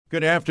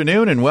Good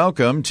afternoon and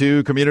welcome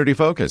to Community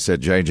Focus at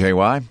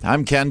JJY.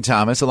 I'm Ken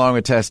Thomas along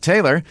with Tess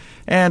Taylor,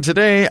 and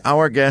today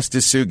our guest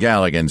is Sue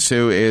Galligan.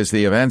 Sue is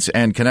the Events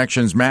and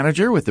Connections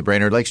Manager with the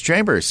Brainerd Lakes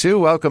Chamber. Sue,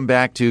 welcome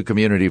back to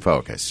Community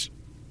Focus.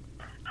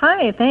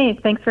 Hi,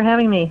 thanks for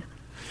having me.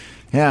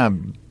 Yeah,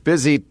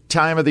 busy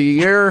time of the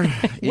year.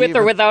 With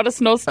or without a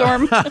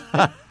snowstorm.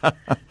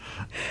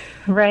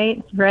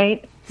 Right.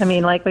 I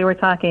mean, like we were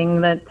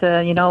talking that,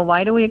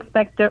 why do we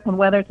expect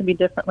weather to be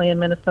differently in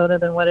Minnesota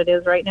than what it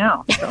is right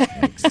now? So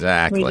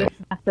Exactly. we just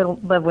have to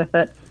live with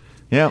it.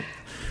 Yep.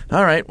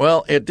 All right.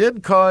 Well, it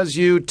did cause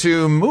you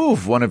to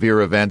move one of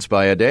your events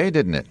by a day,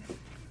 didn't it?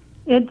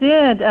 It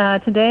did.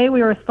 Today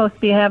we were supposed to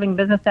be having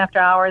business after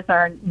hours,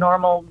 our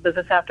normal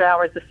business after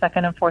hours, the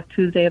second and fourth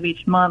Tuesday of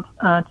each month.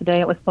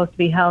 Today it was supposed to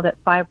be held at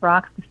Five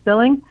Rocks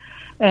Distilling.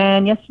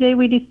 And yesterday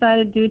we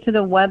decided, due to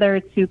the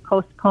weather, to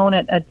postpone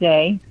it a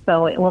day.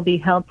 So it will be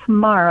held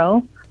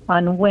tomorrow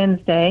on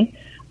Wednesday,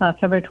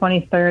 February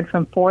 23rd,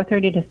 from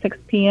 4:30 to 6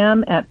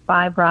 p.m. at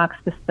Five Rocks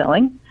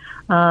Distilling.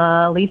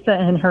 Lisa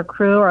and her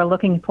crew are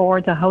looking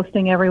forward to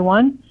hosting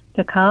everyone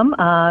to come.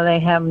 They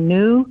have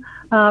new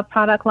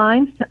product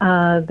lines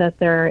that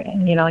they're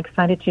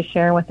excited to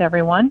share with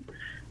everyone.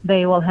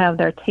 They will have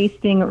their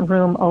tasting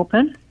room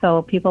open,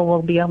 so people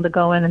will be able to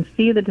go in and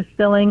see the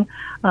distilling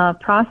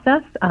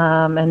process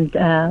and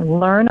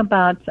learn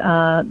about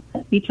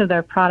each of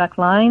their product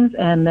lines,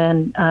 and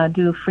then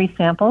do free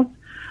samples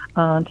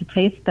to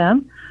taste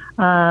them.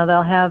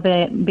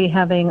 They'll be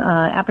having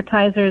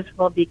appetizers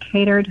will be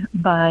catered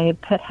by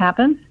Pit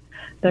Happens.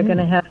 They're going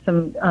to have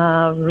some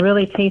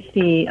really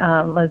tasty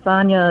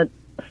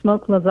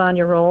smoked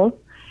lasagna rolls,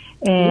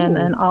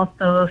 and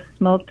also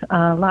smoked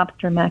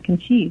lobster mac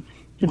and cheese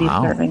to be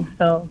serving.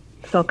 So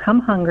come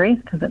hungry,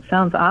 because it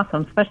sounds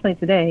awesome, especially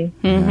today.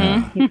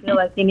 Mm-hmm. You feel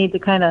like you need to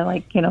kind of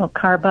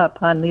carb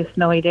up on these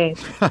snowy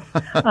days.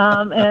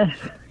 And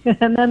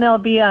then there'll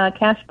be a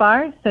cash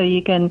bar, so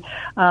you can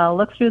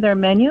look through their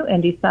menu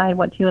and decide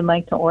what you would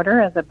like to order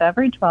as a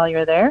beverage while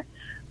you're there.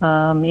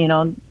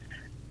 And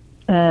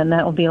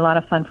that will be a lot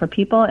of fun for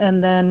people.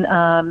 And then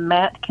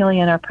Matt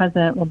Killian, our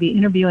president, will be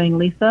interviewing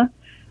Lisa,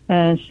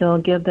 and she'll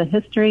give the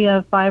history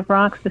of Five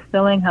Rocks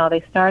Distilling, how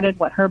they started,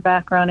 what her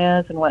background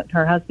is, and what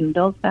her husband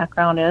Bill's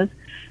background is,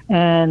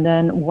 and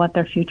then what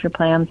their future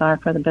plans are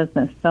for the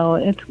business. So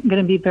it's going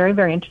to be very,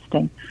 very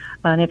interesting.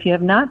 And if you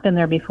have not been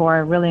there before, I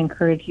really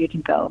encourage you to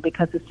go,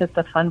 because it's just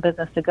a fun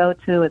business to go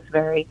to. It's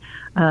very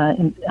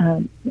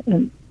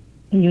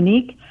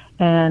unique,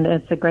 and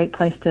it's a great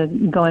place to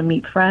go and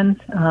meet friends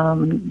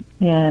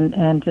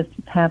and just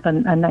have a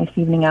nice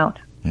evening out.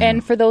 Yeah.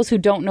 And for those who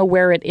don't know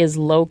where it is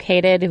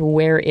located,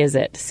 where is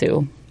it,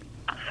 Sue?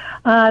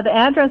 The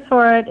address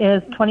for it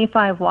is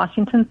 25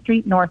 Washington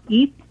Street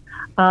Northeast.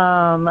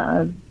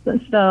 So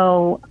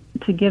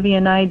to give you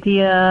an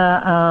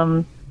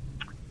idea,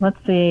 let's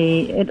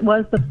see, it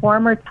was the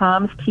former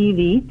Tom's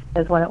TV,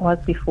 is what it was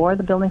before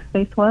the building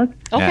space was.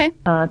 Okay.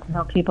 To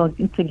help people,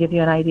 to give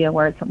you an idea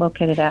where it's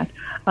located at.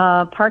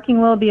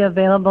 Parking will be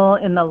available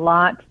in the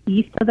lot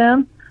east of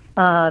them.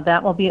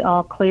 That will be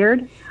all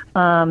cleared.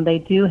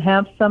 They do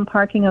have some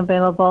parking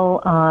available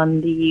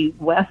on the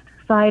west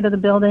side of the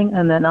building,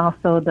 and then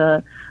also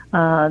the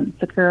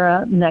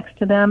Sakura next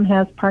to them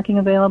has parking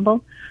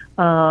available.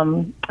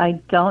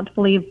 I don't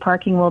believe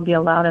parking will be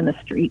allowed in the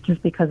street,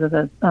 just because of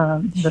the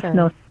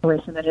snow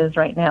situation that is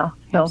right now.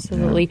 So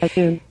absolutely. I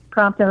do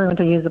prompt everyone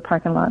to use the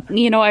parking lots.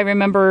 I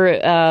remember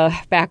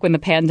back when the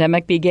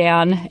pandemic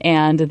began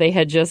and they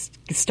had just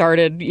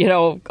started,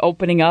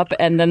 opening up,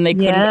 and then they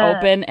couldn't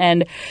open,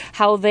 and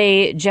how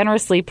they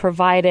generously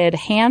provided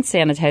hand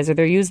sanitizer.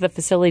 They used the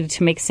facility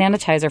to make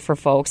sanitizer for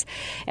folks,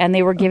 and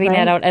they were giving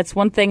that out. That's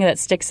one thing that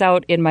sticks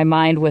out in my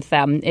mind with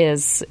them,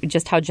 is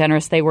just how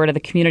generous they were to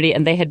the community,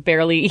 and they had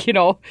barely,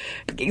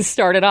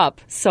 started up.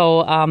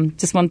 So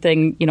just one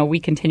thing, we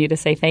continue to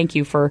say thank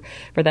you for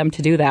them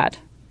to do that.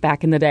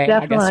 Back in the day,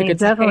 definitely, I guess you could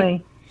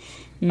definitely.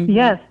 say. Mm-hmm.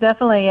 Yes,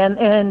 definitely.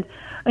 And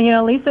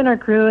Lisa and her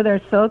crew, they're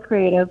so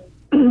creative.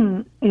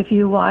 If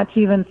you watch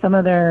even some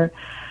of their,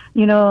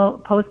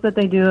 posts that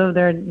they do of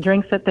their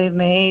drinks that they've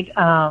made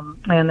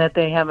and that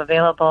they have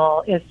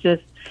available,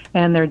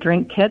 and their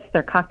drink kits,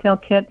 their cocktail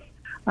kits,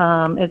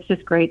 it's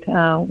just great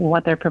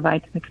what they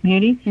provide to the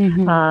community.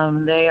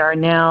 Mm-hmm. They are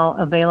now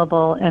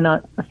available, and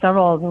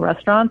several of the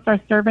restaurants are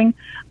serving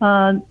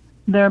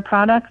their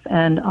products,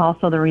 and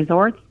also the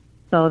resorts.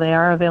 So they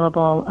are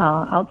available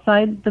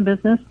outside the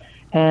business,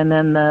 and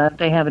then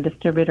they have a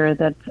distributor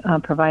that's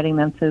providing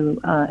them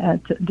to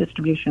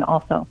distribution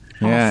also.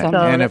 Yeah,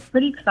 so it's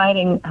pretty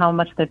exciting how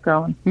much they've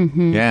grown.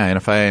 Mm-hmm. Yeah, and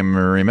if I'm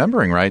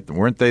remembering right,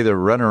 weren't they the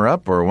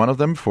runner-up or one of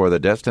them for the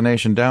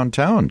Destination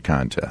Downtown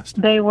contest?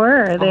 They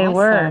were.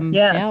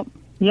 Yeah.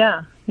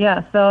 Yep.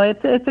 Yeah. So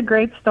it's a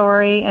great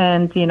story,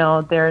 and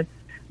they're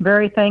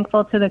very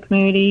thankful to the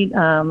community.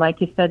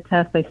 Like you said,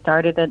 Tess, they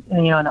started it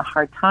in a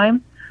hard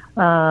time.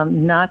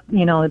 Not,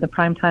 the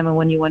prime time of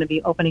when you want to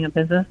be opening a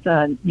business,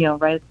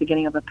 right at the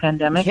beginning of the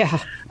pandemic. Yeah.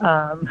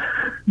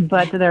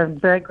 But they're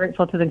very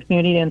grateful to the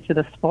community and to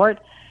the sport.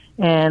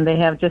 and they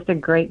have just a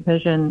great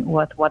vision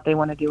with what they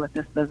want to do with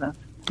this business.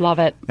 Love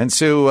it. And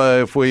Sue,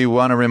 if we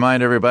want to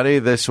remind everybody,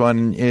 this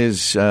one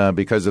is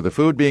because of the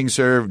food being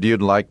served,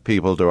 you'd like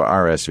people to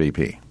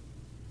RSVP.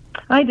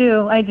 I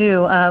do.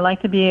 I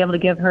like to be able to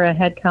give her a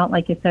head count,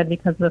 like you said,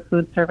 because of the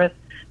food service.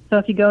 So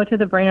if you go to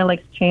the Brainerd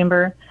Lakes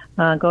Chamber,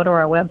 go to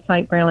our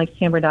website,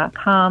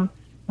 BrainerdLakesChamber.com,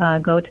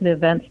 go to the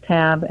events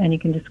tab, and you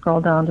can just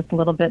scroll down just a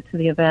little bit to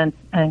the event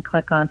and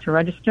click on to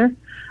register.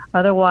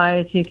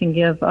 Otherwise, you can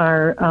give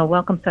our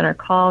Welcome Center a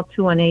call,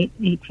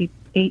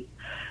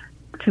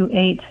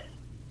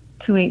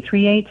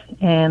 218-828-2838,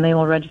 and they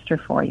will register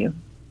for you.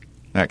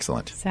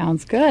 Excellent.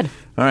 Sounds good.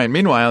 All right.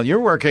 Meanwhile, you're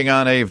working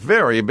on a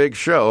very big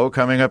show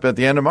coming up at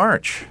the end of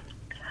March.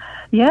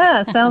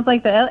 Yeah, sounds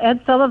like the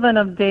Ed Sullivan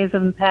of days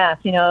of the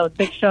past.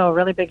 Big show,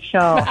 really big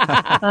show.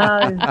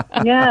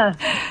 Yeah.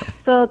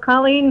 So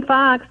Colleen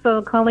Fox,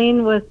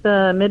 Colleen with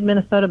the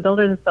Mid-Minnesota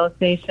Builders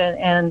Association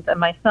and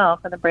myself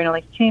and the Brainerd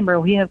Lakes Chamber,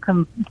 we have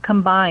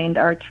combined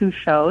our two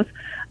shows.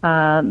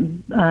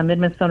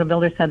 Mid-Minnesota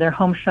Builders had their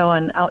home show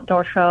and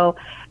outdoor show,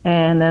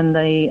 and then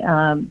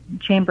the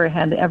Chamber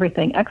had the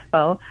Everything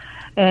Expo.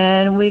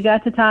 And we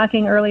got to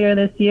talking earlier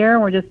this year,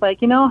 and we're just like,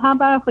 how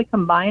about if we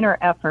combine our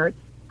efforts,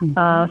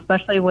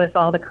 especially with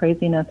all the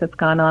craziness that's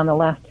gone on the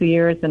last 2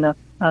 years and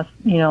us,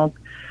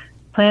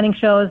 planning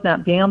shows,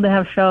 not being able to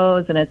have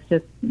shows, and it's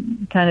just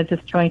kind of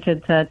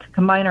disjointed to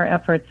combine our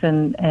efforts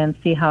and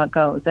see how it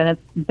goes. And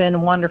it's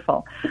been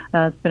wonderful.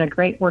 It's been a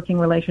great working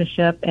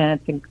relationship, and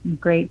it's a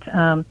great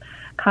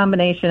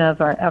combination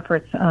of our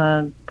efforts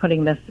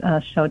putting this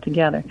show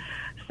together.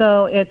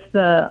 So it's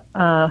the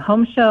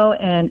home show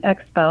and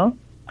expo,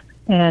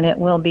 and it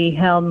will be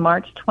held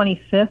March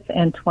 25th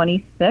and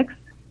 26th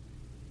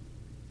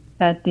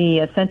at the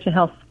Essentia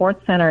Health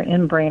Sports Center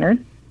in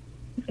Brainerd.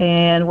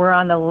 And we're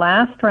on the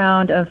last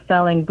round of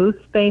selling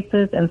booth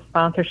spaces and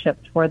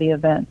sponsorships for the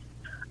event.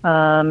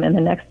 In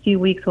the next few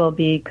weeks, we'll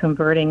be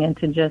converting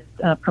into just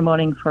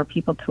promoting for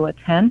people to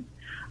attend.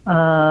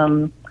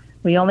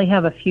 We only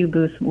have a few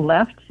booths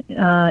left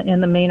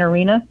in the main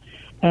arena,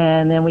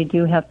 and then we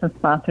do have some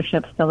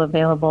sponsorships still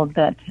available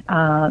that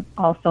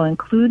also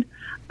include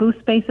booth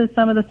spaces.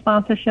 Some of the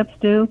sponsorships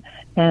do.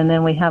 And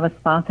then we have a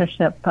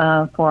sponsorship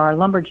for our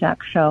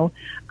Lumberjack show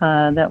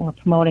that we're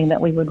promoting that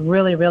we would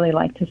really, really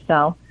like to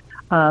sell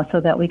so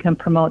that we can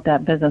promote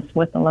that business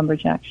with the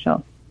Lumberjack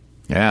show.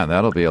 Yeah,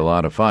 that'll be a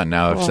lot of fun.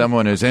 Now, if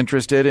someone is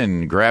interested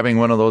in grabbing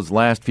one of those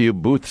last few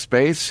booth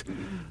space,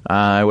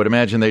 I would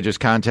imagine they just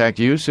contact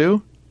you,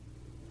 Sue?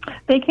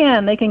 They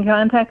can. They can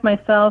contact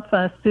myself,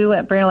 Sue,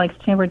 at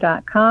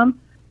BrainerdLakesChamber.com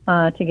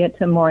to get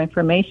to more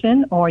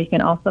information, or you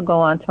can also go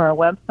onto our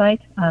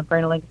website,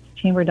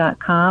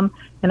 BrainerdLakesChamber.com.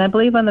 And I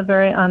believe on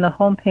the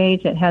home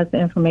page it has the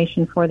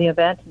information for the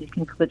event. You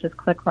can just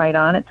click right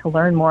on it to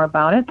learn more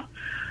about it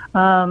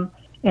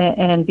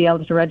and be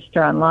able to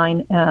register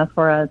online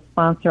for a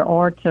sponsor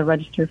or to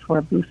register for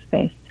a booth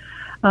space.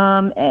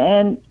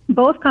 And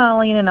both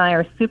Colleen and I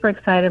are super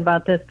excited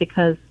about this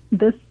because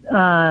this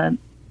show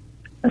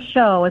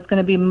is going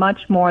to be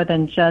much more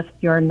than just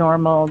your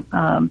normal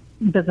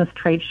business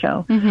trade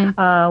show.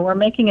 Mm-hmm. We're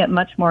making it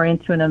much more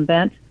into an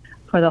event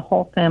for the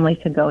whole family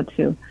to go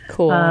to.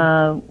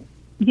 Cool.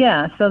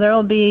 Yeah, so there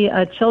will be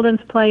a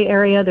children's play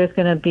area. There's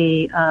going to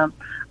be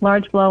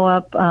large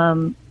blow-up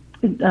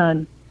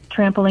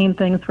trampoline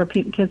things for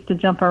kids to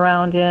jump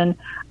around in.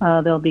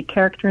 There'll be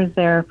characters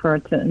there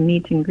to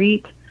meet and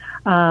greet.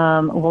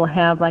 We'll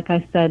have, like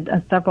I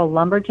said, several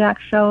lumberjack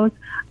shows.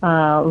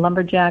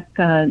 Lumberjack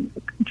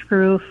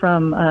crew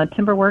from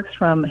Timberworks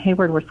from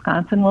Hayward,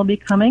 Wisconsin will be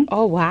coming.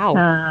 Oh,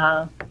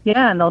 wow.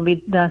 Yeah, and they'll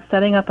be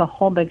setting up a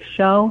whole big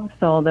show.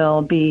 So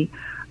there'll be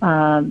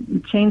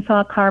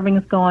chainsaw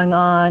carvings going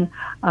on,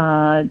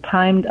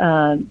 timed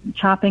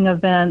chopping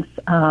events,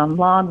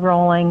 log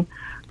rolling.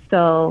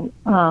 So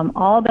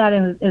all that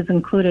is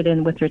included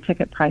in with your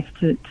ticket price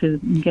to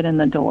get in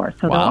the door.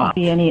 So there won't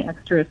be any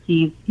extra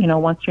fees,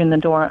 once you're in the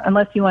door,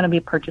 unless you want to be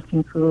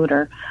purchasing food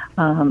or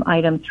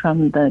items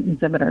from the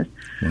exhibitors.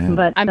 Yeah.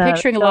 But I'm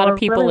picturing a lot of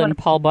people in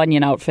Paul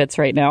Bunyan outfits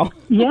right now.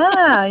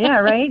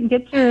 Yeah, right.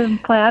 Get your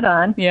plaid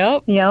on.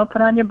 Yep.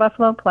 Put on your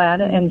buffalo plaid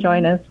and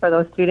join us for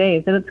those 2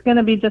 days. And it's going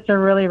to be just a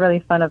really, really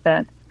fun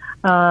event.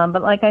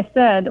 But like I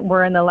said,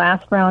 we're in the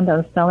last round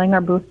of selling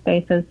our booth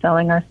spaces,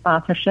 selling our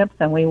sponsorships,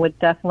 and we would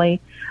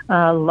definitely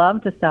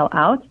love to sell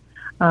out.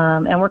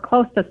 And we're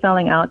close to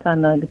selling out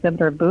on the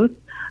exhibitor booth.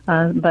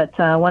 But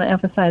I want to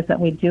emphasize that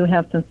we do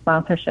have some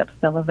sponsorships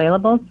still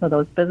available. So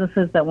those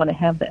businesses that want to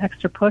have the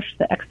extra push,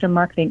 the extra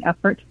marketing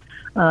effort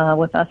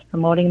with us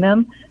promoting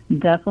them,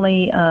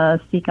 definitely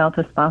seek out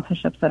the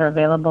sponsorships that are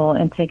available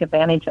and take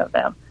advantage of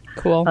them.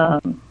 Cool.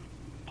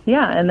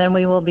 Yeah, and then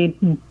we will be,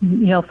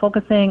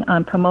 focusing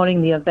on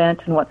promoting the event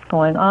and what's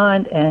going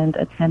on, and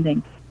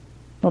attending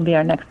will be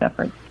our next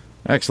effort.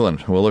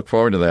 Excellent. We'll look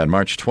forward to that.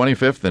 March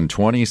 25th and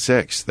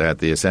 26th at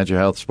the Essentia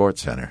Health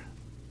Sports Center.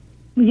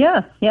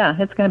 Yeah,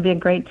 it's going to be a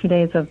great 2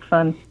 days of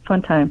fun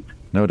time.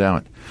 No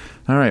doubt.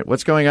 All right,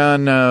 what's going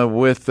on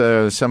with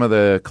some of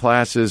the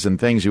classes and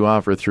things you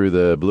offer through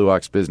the Blue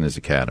Ox Business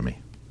Academy?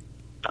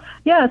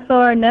 Yeah, so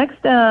our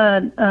next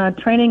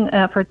training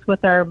efforts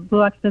with our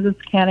Blue Ox Business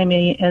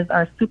Academy is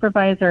our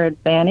Supervisor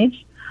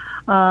Advantage.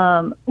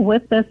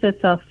 With this,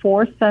 it's a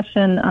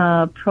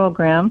 4-session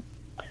program.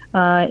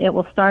 It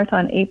will start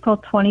on April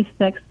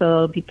 26th, so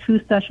it'll be 2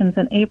 sessions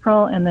in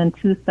April and then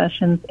 2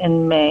 sessions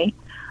in May.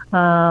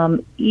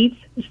 Each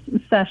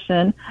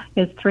session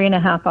is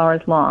 3.5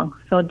 hours long,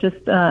 so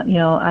just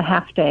a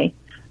half day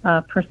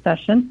per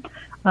session.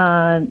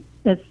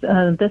 This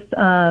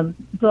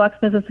Blue Ox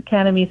Business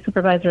Academy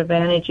Supervisor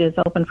Advantage is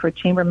open for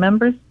chamber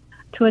members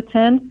to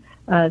attend,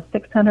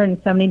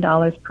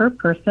 $670 per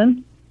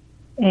person.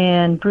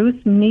 And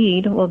Bruce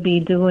Mead will be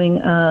doing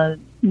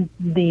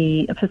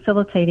the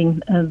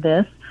facilitating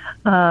this.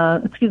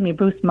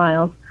 Bruce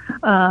Miles.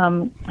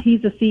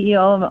 He's the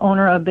CEO and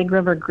owner of Big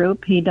River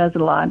Group. He does a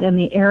lot in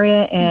the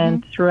area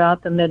and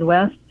throughout the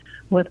Midwest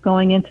with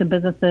going into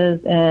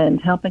businesses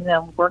and helping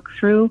them work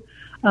through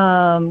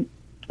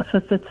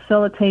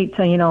facilitate,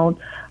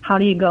 how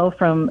do you go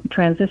from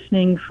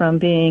transitioning from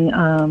being,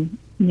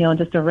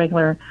 just a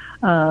regular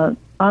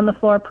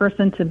on-the-floor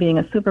person to being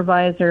a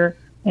supervisor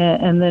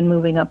and then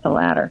moving up the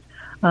ladder.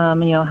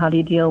 How do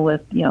you deal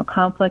with,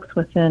 conflicts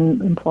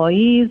within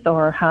employees,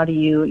 or how do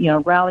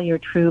you, rally your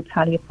troops?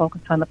 How do you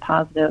focus on the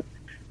positive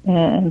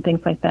and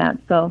things like that?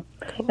 So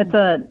it's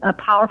a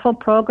powerful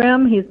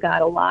program. He's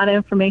got a lot of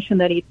information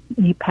that he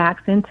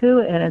packs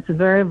into, and it's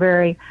very,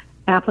 very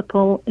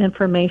applicable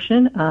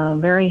information,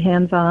 very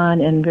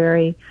hands-on and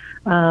very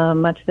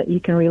much that you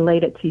can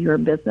relate it to your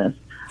business.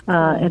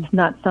 It's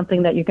not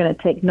something that you're going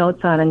to take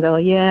notes on and go,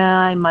 yeah,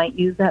 I might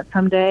use that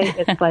someday.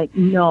 It's like,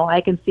 no,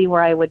 I can see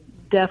where I would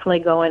definitely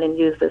go in and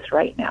use this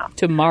right now.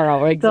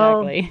 Tomorrow,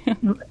 exactly.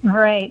 So,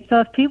 right.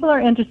 So if people are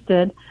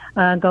interested,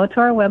 go to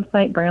our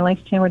website,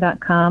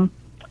 BrainerdLakesChamber.com,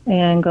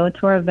 and go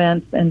to our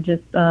events and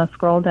just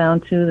scroll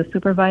down to the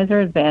Supervisor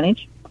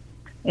Advantage,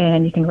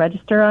 and you can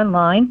register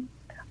online.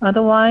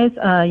 Otherwise,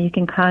 you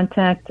can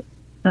contact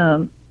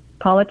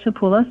Paula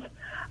Chapoulas.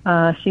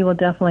 She will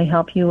definitely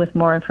help you with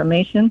more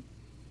information.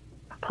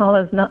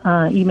 Paula's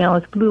email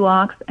is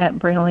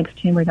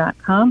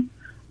blueox@BrainerdLakesChamber.com.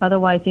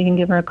 Otherwise, you can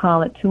give her a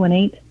call at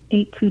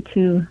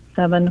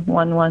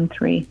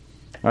 218-822-7113.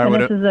 And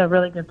this is a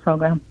really good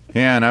program.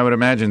 Yeah, and I would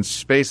imagine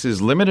space is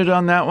limited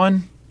on that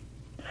one?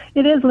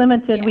 It is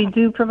limited. Yeah. We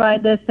do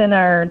provide this in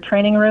our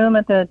training room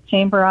at the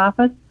chamber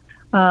office.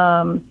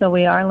 So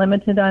we are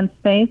limited on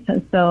space.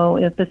 And so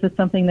if this is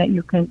something that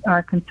you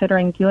are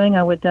considering doing,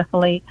 I would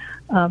definitely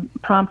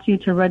prompt you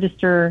to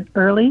register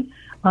early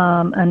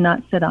and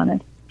not sit on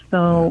it.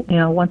 So,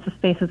 once the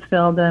space is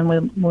filled,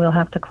 then we'll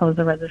have to close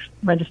the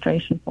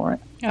registration for it.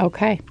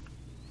 Okay.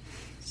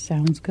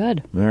 Sounds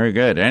good. Very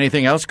good.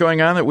 Anything else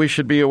going on that we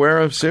should be aware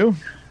of, Sue?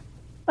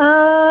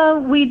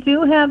 We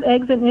do have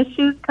Eggs and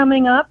Issues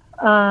coming up.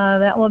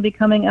 That will be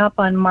coming up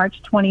on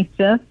March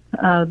 25th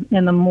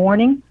in the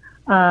morning.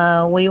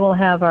 We will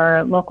have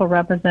our local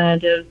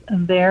representatives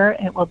there.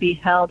 It will be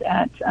held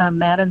at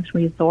Madden's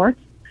Resort.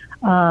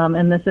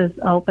 And this is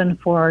open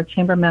for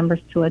chamber members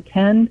to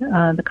attend.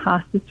 The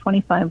cost is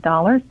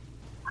 $25.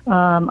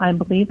 I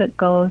believe it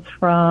goes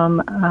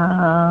from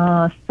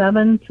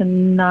 7 to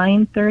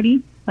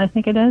 9:30, I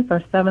think it is, or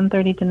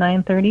 7:30 to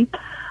 9:30.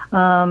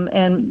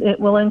 And it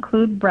will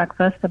include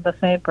breakfast, a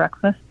buffet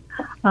breakfast.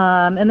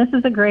 And this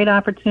is a great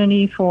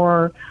opportunity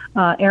for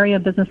area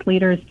business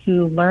leaders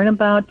to learn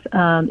about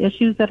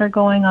issues that are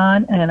going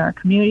on in our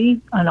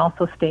community and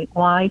also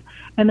statewide,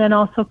 and then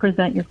also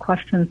present your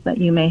questions that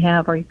you may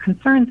have or your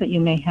concerns that you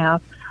may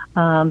have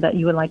that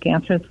you would like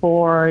answers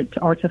for,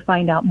 or to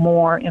find out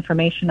more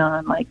information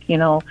on, like,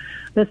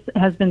 this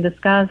has been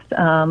discussed,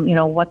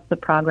 what's the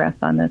progress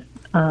on this,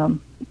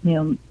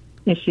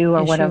 issue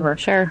or whatever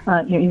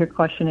your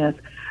question is.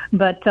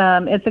 But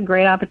it's a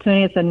great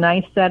opportunity. It's a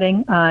nice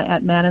setting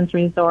at Madden's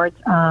Resort.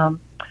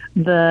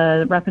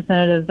 The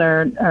representatives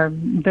are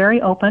very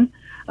open.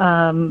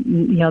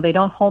 They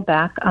don't hold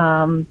back.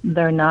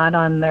 They're not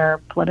on their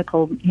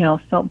political,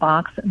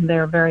 soapbox.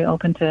 They're very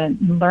open to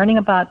learning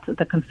about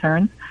the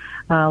concerns,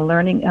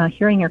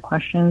 hearing your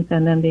questions,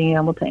 and then being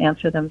able to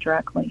answer them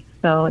directly.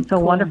 So it's a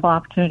wonderful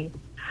opportunity.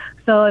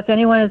 So if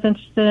anyone is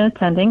interested in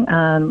attending,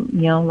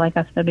 like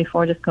I said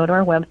before, just go to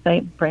our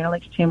website,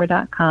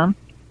 BrainerdLakesChamber.com.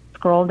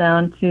 Scroll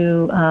down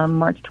to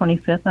March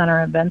 25th on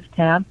our events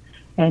tab,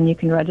 and you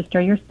can register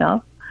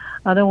yourself.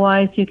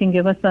 Otherwise, you can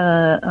give us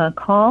a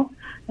call,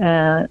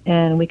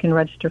 and we can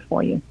register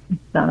for you.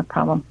 It's not a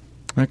problem.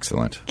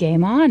 Excellent.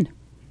 Game on.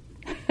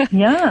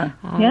 Yeah.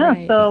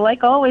 Right. So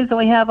like always,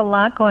 we have a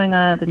lot going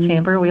on at the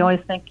chamber. We always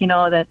think,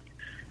 that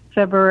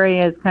February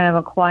is kind of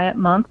a quiet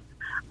month,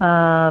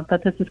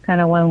 but this is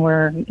kind of when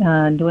we're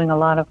doing a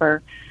lot of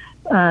our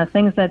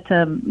things that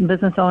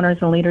business owners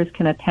and leaders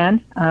can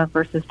attend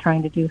versus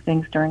trying to do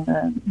things during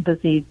the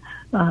busy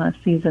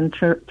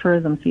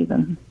tourism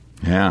season.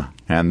 Yeah,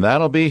 and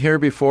that'll be here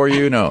before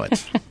you know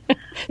it.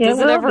 Does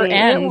it ever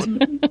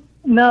end?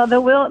 No,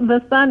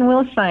 the sun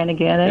will shine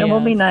again, and it will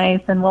be nice,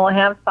 and we'll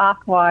have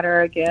soft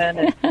water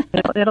again,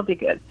 and it'll be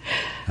good.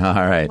 All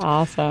right.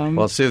 Awesome.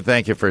 Well, Sue,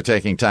 thank you for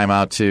taking time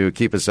out to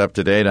keep us up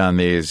to date on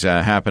these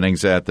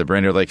happenings at the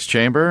Brainerd Lakes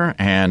Chamber,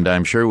 and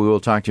I'm sure we will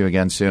talk to you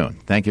again soon.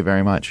 Thank you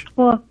very much.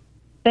 Well,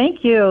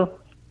 thank you.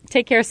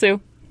 Take care, Sue.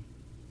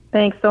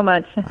 Thanks so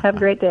much. Have a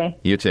great day.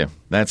 You too.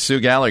 That's Sue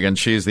Galligan.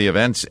 She's the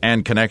Events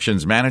and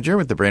Connections Manager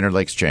with the Brainerd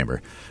Lakes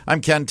Chamber.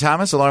 I'm Ken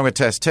Thomas, along with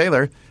Tess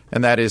Taylor,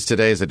 and that is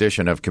today's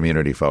edition of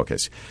Community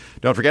Focus.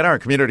 Don't forget, our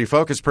Community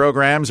Focus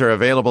programs are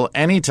available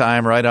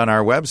anytime right on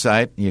our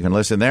website. You can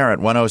listen there at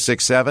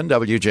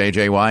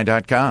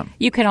 1067wjjy.com.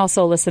 You can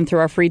also listen through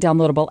our free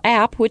downloadable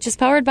app, which is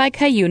powered by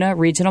Cuyuna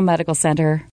Regional Medical Center.